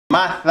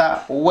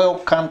Martha,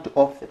 welcome to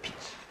Off the Pitch.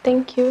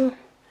 Thank you.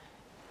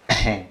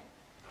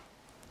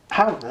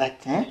 How was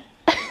that, eh?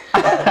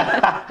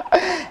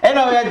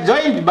 Anyway, we are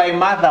joined by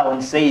Martha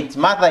on site.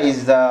 Martha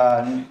is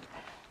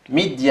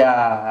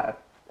media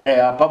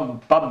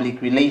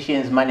public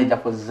relations manager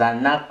for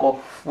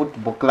Zanaco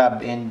Football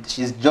Club, and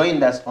she's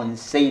joined us on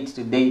site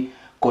today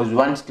because we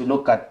want to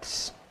look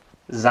at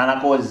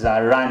Zanaco's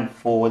run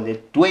for the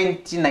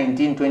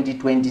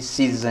 2019-2020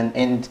 season.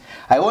 And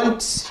I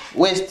won't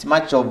waste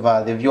much of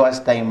the viewers'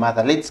 time,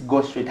 Martha. Let's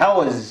go straight. How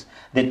was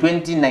the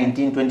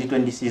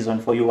 2019-2020 season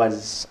for you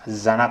as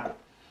Zanaco?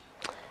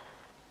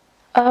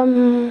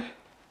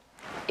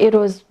 It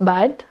was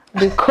bad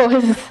because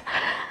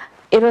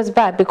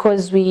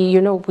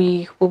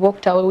we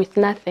walked away with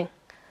nothing.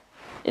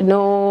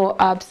 No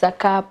Absa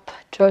Cup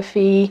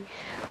trophy.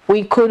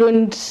 We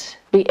couldn't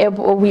be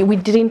able. We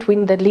didn't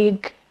win the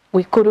league.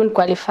 We couldn't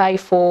qualify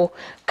for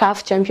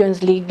CAF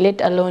Champions League,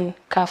 let alone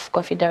CAF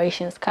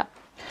Confederations Cup.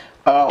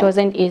 It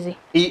wasn't easy.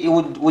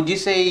 Would you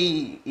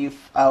say,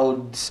 if I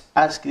would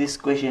ask this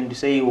question to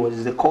say it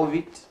was the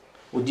COVID,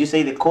 would you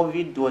say the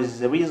COVID was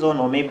the reason,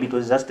 or maybe it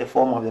was just the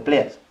form of the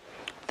players?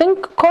 I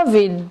think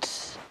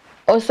COVID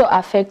also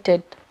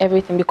affected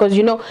everything because,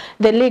 you know,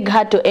 the league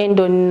had to end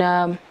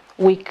on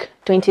week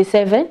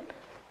 27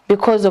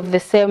 because of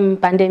the same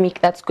pandemic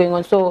that's going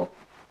on. So,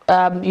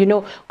 you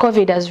know,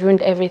 COVID has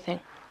ruined everything.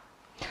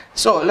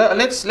 So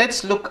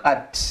let's look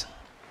at,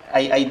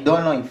 I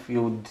don't know if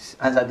you would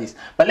answer this,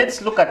 but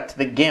let's look at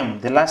the game,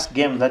 the last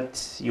game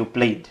that you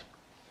played,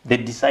 the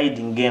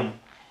deciding game.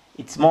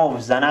 It's more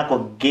of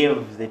Zanaco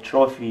gave the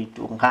trophy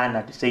to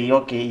Nkana to say,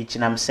 okay,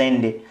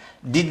 Ichinamsende.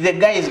 Did the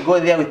guys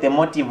go there with the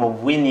motive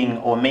of winning,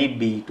 or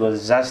maybe it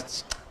was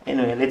just,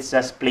 anyway, let's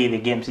just play the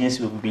game since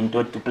we've been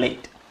taught to play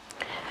it?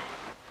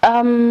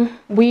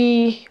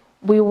 We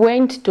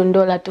went to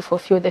Ndola to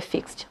fulfill the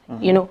fixture.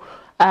 You know,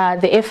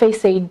 the FA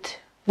said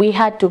we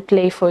had to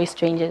play for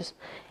strangers,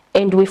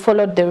 and we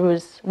followed the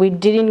rules. We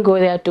didn't go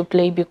there to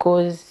play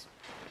because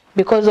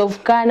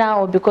of Ghana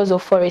or because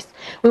of Forest.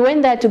 We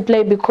went there to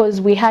play because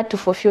we had to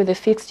fulfill the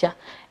fixture,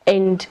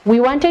 and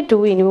we wanted to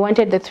win. We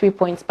wanted the 3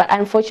 points, but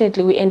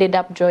unfortunately we ended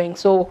up drawing.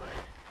 So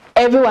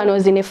everyone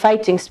was in a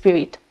fighting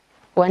spirit.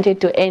 We wanted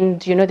to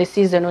end, you know, the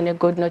season on a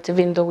good note,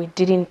 even though we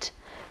didn't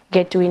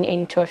get to win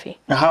any trophy.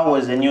 How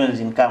was the news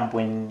in camp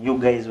when you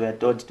guys were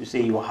told to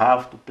say you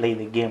have to play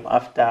the game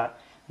after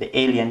the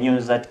alien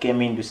news that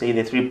came in to say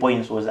the 3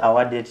 points was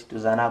awarded to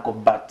Zanaco,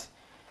 but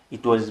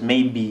it was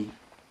maybe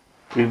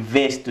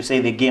reversed to say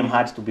the game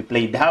had to be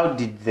played? How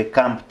did the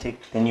camp take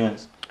the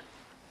news?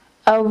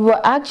 We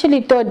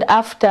actually thought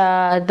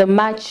after the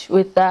match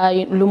with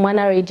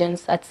Lumana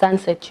Regents at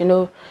Sunset, you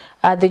know,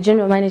 the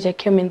general manager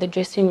came in the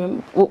dressing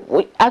room.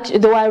 Actually,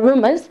 there were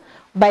rumors.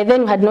 By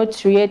then, we had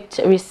not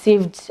yet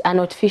received an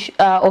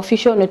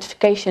official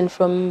notification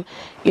from,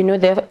 you know,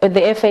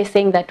 the FA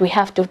saying that we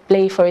have to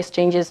play for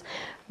strangers.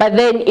 But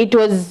then it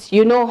was,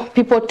 you know,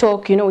 people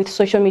talk, you know, with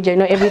social media, you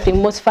know,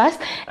 everything moves fast.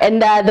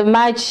 And the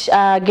match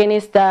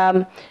against,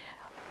 well,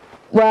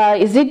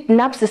 is it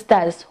Naps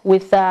Stars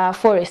with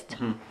Forest?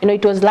 You know,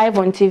 it was live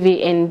on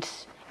TV, and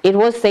it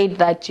was said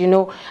that, you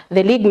know,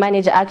 the league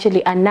manager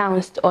actually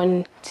announced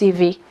on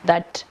TV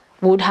that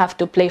we would have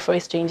to play for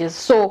strangers.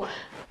 So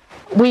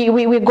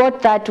we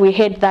got that, we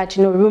heard that,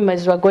 you know,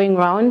 rumors were going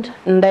around,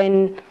 and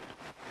then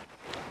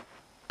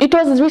it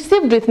was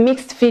received with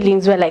mixed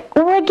feelings. We're like,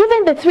 we were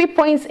given the 3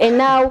 points, and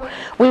now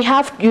we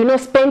have, you know,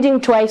 spending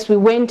twice. We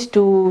went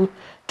to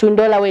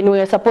Ndola when we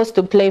were supposed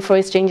to play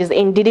for strangers,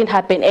 and it didn't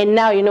happen. And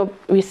now, you know,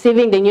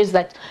 receiving the news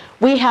that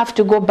we have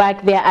to go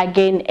back there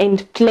again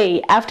and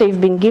play after you've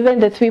been given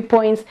the 3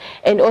 points,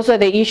 and also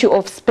the issue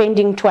of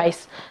spending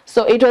twice.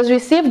 So it was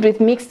received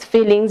with mixed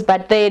feelings,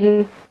 but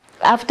then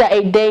after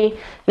a day, you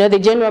know, the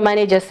general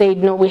manager said,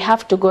 no, we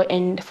have to go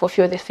and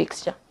fulfill the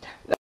fixture.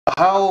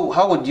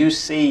 How would you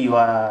say you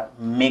are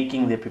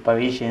making the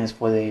preparations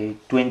for the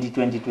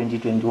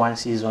 2020-2021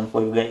 season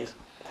for you guys?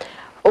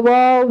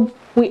 Well,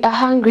 we are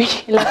hungry.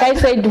 Like I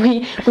said,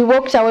 we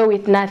walked away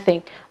with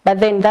nothing. But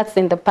then that's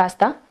in the past.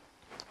 Huh?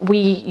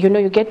 You know,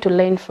 you get to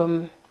learn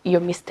from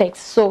your mistakes.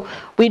 So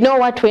we know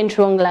what went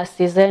wrong last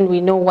season.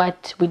 We know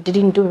what we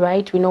didn't do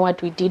right. We know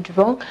what we did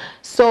wrong.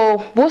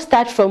 So we'll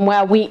start from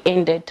where we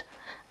ended,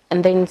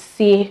 and then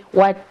see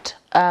what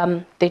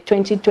the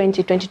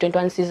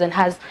 2020-2021 season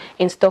has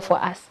in store for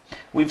us.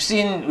 We've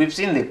seen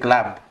the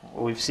club.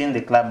 We've seen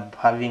the club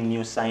having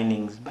new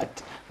signings,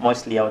 but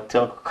mostly I'll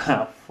talk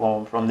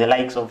from the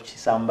likes of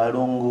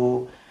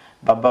Chisambalungu,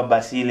 Baba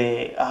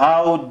Basile.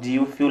 How do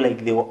you feel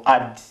like they will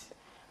add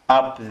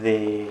up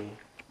the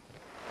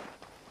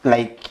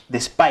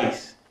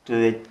spice to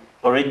the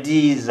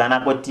already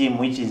Zanaco team,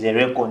 which is a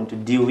record to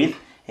deal with,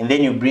 and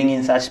then you bring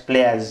in such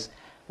players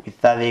with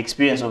the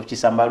experience of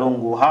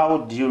Chisambalungu? How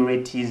do you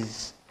rate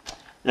his,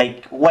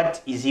 like,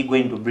 what is he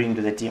going to bring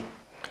to the team?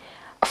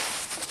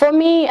 For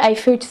me, I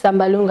feel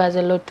Chisambalungu has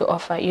a lot to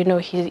offer. You know,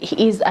 he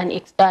is an,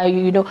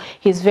 you know,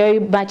 he's very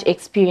much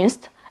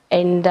experienced,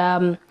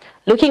 And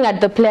looking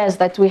at the players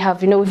that we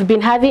have, we've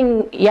been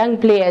having young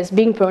players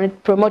being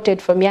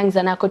promoted from young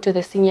Zanaco to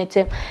the senior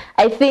team.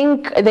 I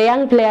think the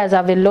young players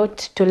have a lot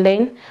to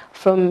learn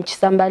from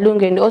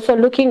Chisambalungu, and also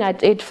looking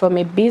at it from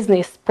a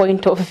business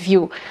point of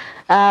view.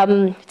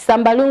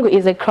 Chisambalungu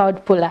is a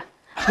crowd puller.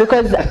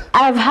 Because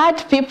I've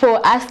had people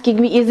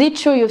asking me, is it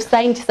true you've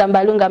signed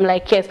Chisambalungu? I'm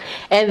like, yes.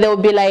 And they'll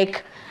be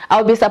like,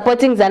 I'll be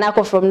supporting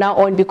Zanaco from now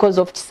on because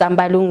of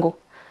Chisambalungu.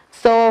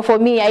 So for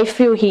me, I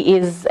feel he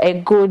is a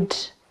good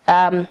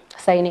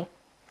signing.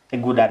 A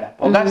good adder.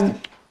 Augustine?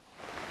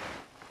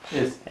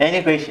 Yes.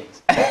 Any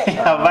questions?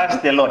 I've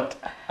asked a lot.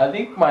 I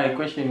think my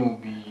question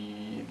would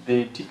be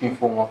the tipping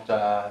form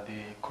after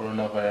the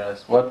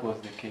coronavirus. What was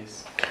the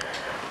case?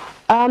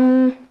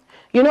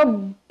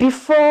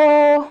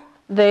 Before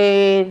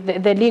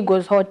the league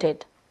was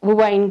halted, we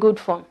were in good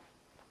form.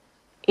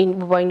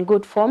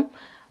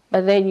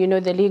 But then,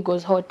 the league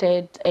was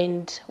halted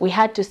and we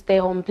had to stay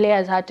home.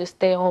 Players had to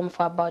stay home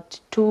for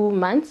about 2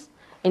 months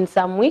in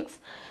some weeks.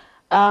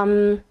 They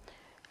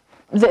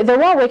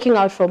were working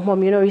out from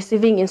home,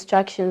 receiving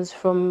instructions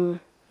from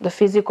the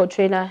physical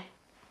trainer,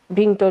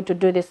 being told to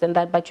do this and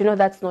that. But,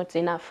 that's not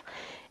enough.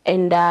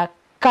 And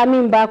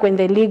coming back when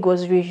the league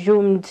was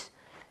resumed,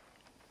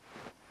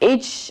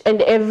 each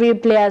and every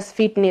player's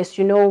fitness,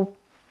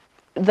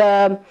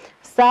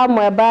 some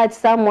were bad,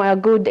 some were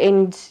good,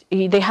 and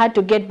they had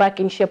to get back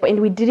in shape. And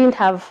we didn't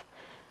have,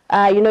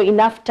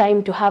 enough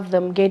time to have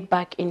them get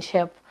back in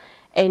shape.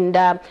 And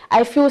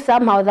I feel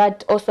somehow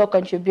that also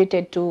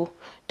contributed to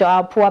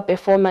our poor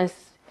performance.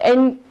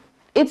 And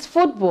it's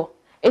football.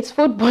 It's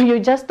football. You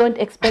just don't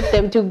expect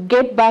them to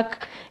get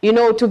back,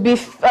 to be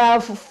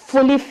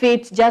fully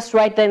fit just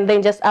right and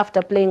then just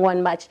after playing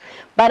one match.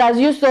 But as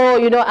you saw,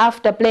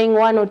 after playing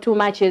 1 or 2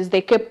 matches,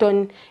 they kept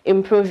on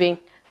improving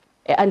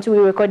until we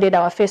recorded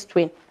our first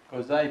win.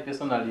 Because I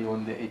personally,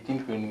 on the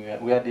 18th,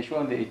 when we had the show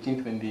on the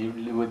 18th, when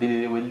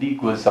the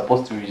league was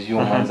supposed to resume,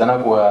 and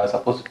Zanaco were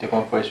supposed to take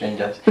on Forest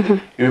Rangers. You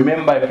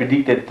remember I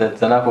predicted that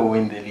Zanaco will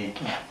win the league.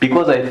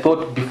 Because I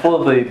thought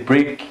before the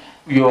break,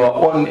 you are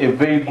on a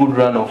very good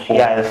run of form.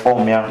 Yeah, the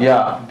form, yeah.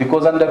 Yeah,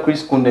 because under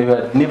Chris Kunde, you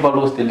had never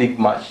lost a league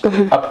match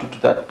up to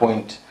that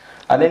point.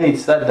 And then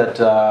it's sad that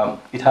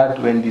it had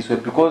to end this way,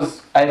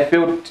 because I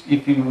felt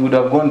if you would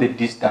have gone the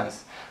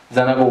distance,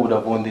 Zanaco would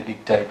have won the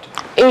league title.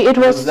 It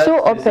was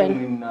so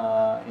open.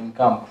 In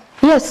camp.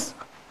 Yes,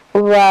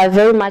 we were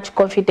very much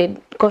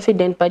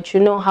confident, but you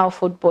know how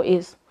football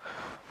is.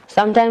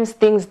 Sometimes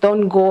things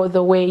don't go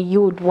the way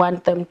you would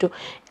want them to.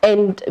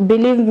 And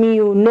believe me,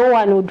 no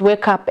one would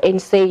wake up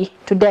and say,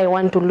 today I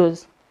want to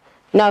lose.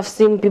 Now I've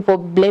seen people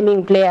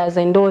blaming players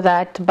and all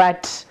that,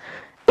 but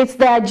it's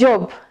their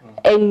job.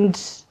 And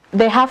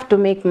they have to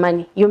make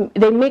money.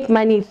 They make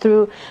money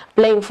through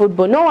playing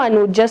football. No one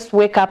would just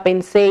wake up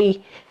and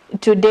say,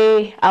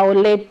 today I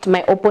will let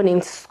my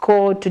opponents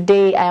score,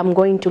 today I am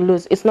going to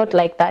lose. It's not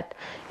like that.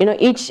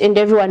 Each and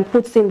everyone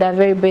puts in their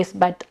very best,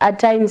 but at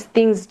times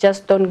things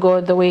just don't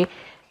go the way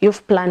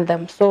you've planned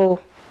them. So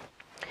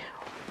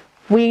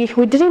we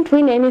didn't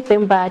win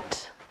anything,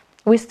 but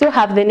we still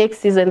have the next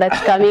season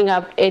that's coming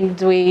up, and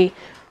we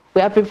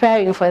are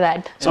preparing for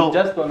that. So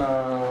just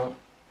on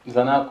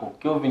Zanaco,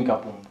 Kelvin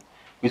Kapumbu.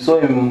 We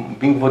saw him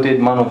being voted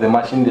man of the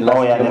match in the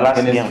last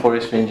game against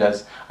Forest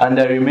Rangers. And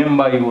I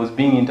remember he was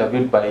being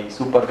interviewed by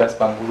Super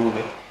Gaspar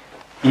Ngurube.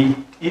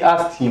 He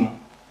asked him,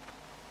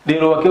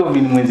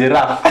 Kelvin was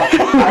rough.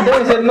 And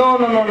then he said, no,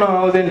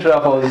 I wasn't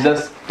rough, I was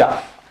just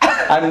tough.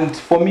 And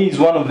for me, he's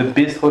one of the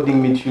best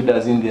holding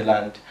midfielders in the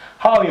land.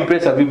 How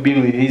impressed have you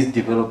been with his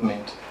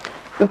development?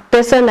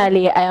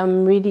 Personally, I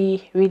am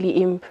really, really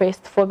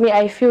impressed. For me,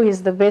 I feel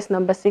he's the best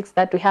number 6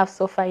 that we have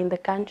so far in the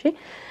country.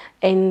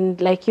 And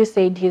like you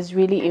said, he's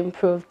really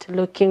improved,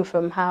 looking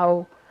from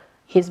how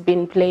he's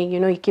been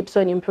playing. He keeps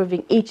on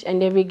improving each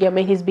and every game,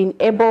 and he's been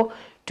able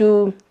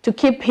to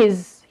keep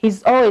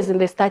he's always in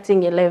the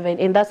starting 11,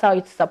 and that's how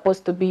it's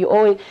supposed to be. You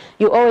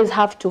always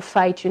have to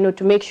fight,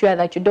 to make sure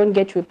that you don't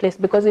get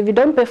replaced, because if you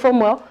don't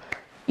perform well,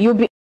 you'll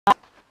be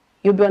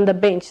on the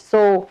bench.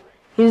 So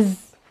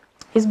he's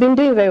been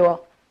doing very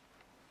well.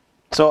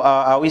 So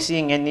are we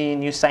seeing any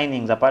new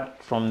signings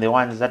apart from the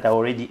ones that are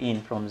already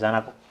in from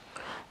Zanaco?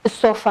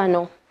 So far,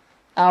 no.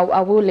 I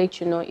will let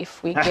you know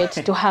if we get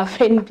to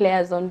have any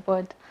players on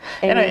board.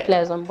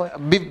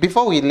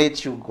 Before we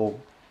let you go,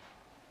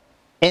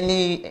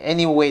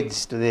 any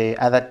words to the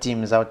other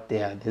teams out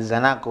there, the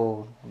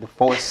Zanaco, the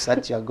Force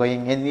that you're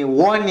going, any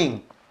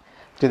warning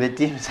to the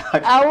teams out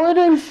there? I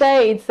wouldn't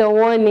say it's a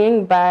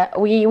warning,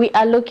 but we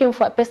are looking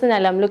for,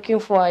 personally, I'm looking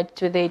forward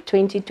to the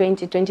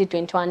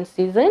 2020-2021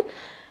 season.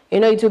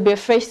 It will be a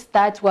fresh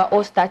start. We're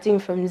all starting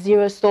from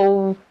zero,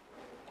 so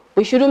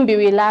we shouldn't be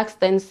relaxed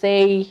and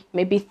say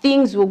maybe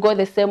things will go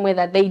the same way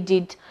that they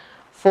did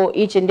for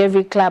each and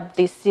every club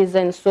this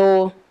season.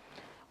 So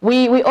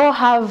we all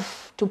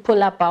have to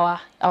pull up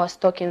our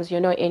stockings,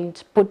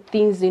 and put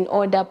things in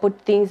order,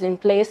 put things in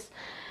place,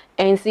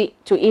 and see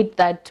to it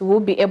that we'll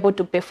be able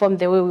to perform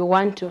the way we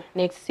want to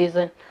next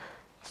season.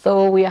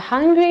 So we are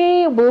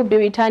hungry. We'll be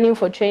returning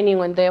for training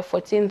on the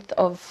 14th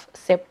of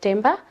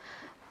September.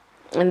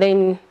 And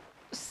then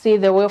see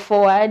the way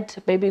forward,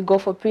 maybe go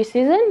for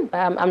pre-season.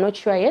 I'm not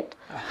sure yet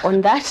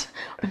on that.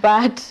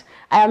 But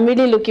I am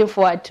really looking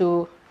forward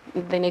to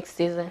the next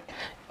season.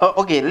 Oh,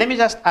 okay, let me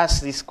just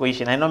ask this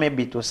question. I know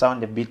maybe it will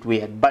sound a bit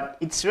weird, but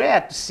it's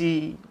rare to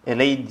see a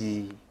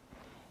lady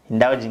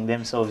indulging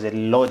themselves a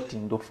lot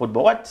into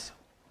football.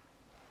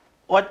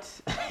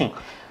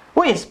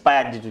 Who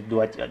inspired you to do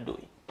what you're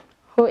doing?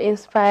 Who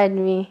inspired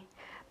me?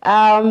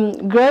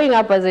 Growing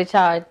up as a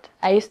child,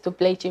 I used to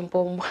play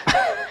chimpombo.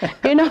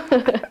 You know,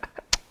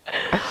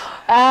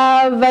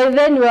 by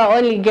then we were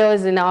only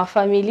girls in our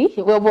family.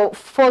 We were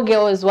 4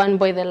 girls, 1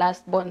 boy, the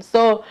last born.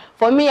 So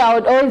for me, I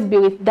would always be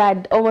with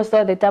dad almost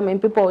all the time,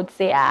 and people would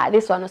say,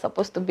 this one was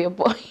supposed to be a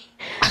boy.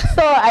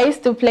 So I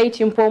used to play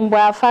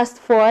chimpombo. Fast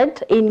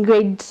forward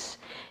in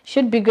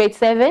should be grade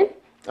 7,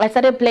 I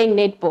started playing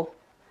netball.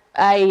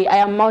 I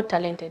am more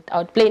talented. I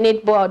would play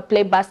netball, I would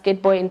play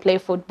basketball and play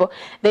football.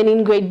 Then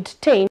in grade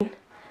 10,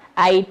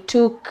 I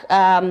took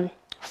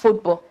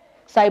football.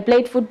 So I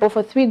played football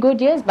for 3 good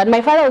years, but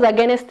my father was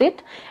against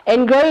it.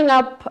 And growing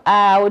up,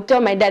 I would tell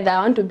my dad that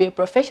I want to be a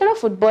professional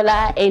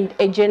footballer and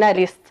a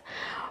journalist.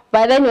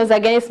 But then he was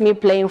against me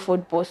playing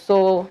football.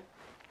 So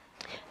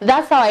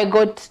that's how I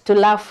got to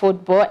love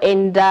football.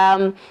 And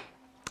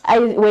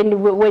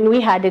when we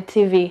had a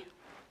TV,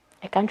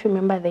 I can't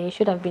remember the year, it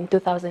should have been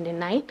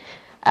 2009.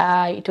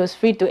 It was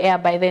free to air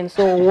by then.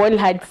 So one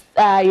had,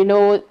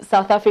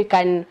 South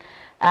African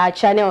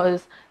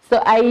channels. So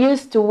I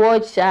used to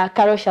watch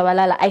Karo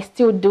Shabalala. I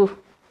still do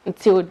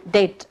until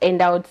date. And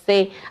I would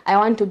say, I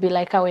want to be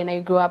like her when I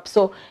grew up.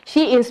 So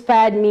she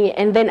inspired me.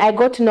 And then I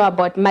got to know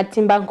about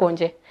Matimba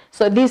Nkonje.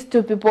 So these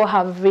 2 people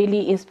have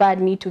really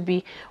inspired me to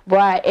be where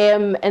I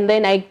am. And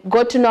then I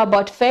got to know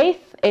about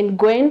Faith and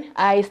Gwen.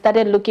 I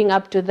started looking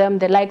up to them,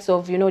 the likes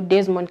of,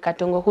 Desmond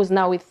Katongo, who's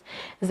now with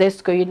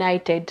Zesco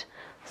United.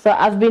 So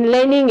I've been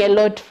learning a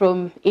lot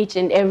from each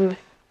and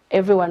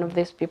every one of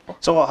these people.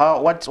 So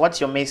what's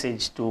your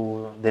message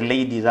to the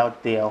ladies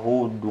out there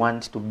who would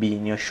want to be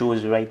in your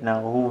shoes right now,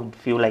 who would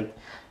feel like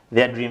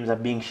their dreams are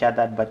being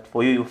shattered, but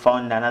for you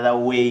found another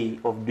way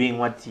of doing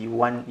what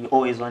you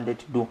always wanted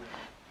to do?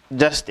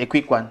 Just a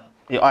quick one,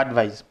 your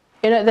advice.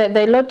 There are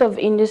a lot of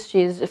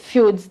industries,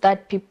 fields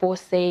that people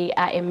say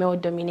are a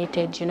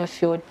male-dominated,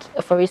 field,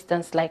 for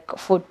instance, like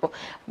football.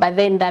 But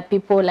then there are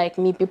people like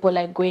me, people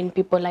like Gwen,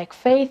 people like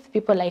Faith,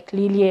 people like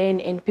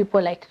Lillian, and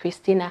people like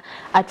Christina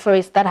at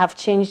Forest that have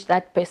changed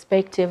that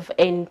perspective.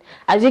 And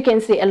as you can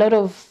see, a lot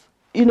of,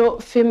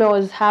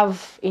 females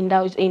have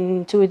indulged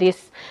into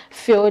this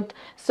field.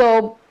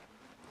 So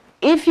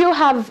if you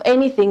have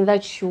anything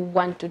that you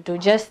want to do,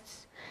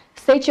 just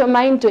set your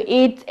mind to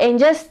it and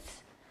just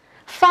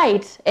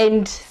fight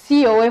and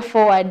see your way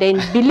forward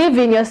and believe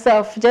in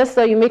yourself, just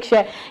so you make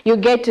sure you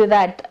get to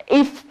that.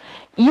 If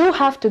you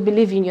have to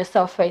believe in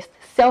yourself first,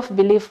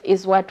 self-belief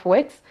is what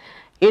works.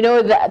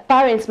 The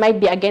parents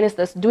might be against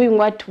us doing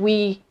what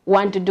we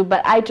want to do,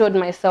 but I told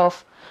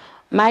myself,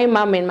 my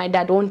mom and my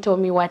dad won't tell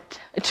me what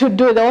to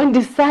do. They won't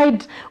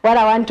decide what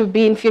I want to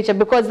be in future,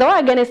 because they were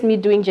against me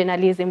doing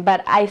journalism.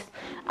 But I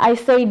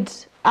said,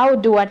 I'll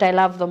do what I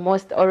love the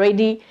most.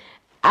 Already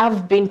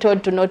I've been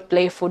told to not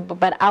play football,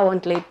 but I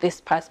won't let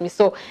this pass me.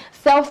 So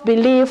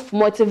self-belief,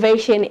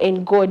 motivation,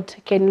 and God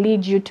can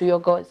lead you to your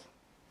goals.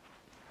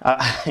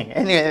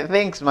 Anyway,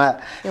 thanks, Ma.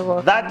 You're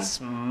welcome. That's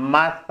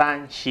Martha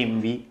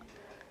Nshimbi,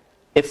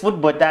 a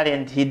football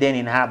talent hidden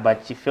in her,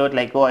 but she felt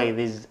like,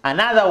 there's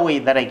another way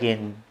that I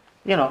can,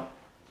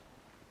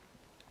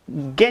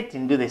 get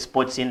into the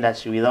sports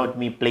industry without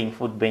me playing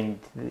football. And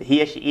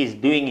here she is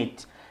doing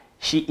it.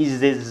 She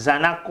is the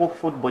Zanaco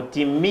football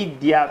team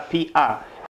media PR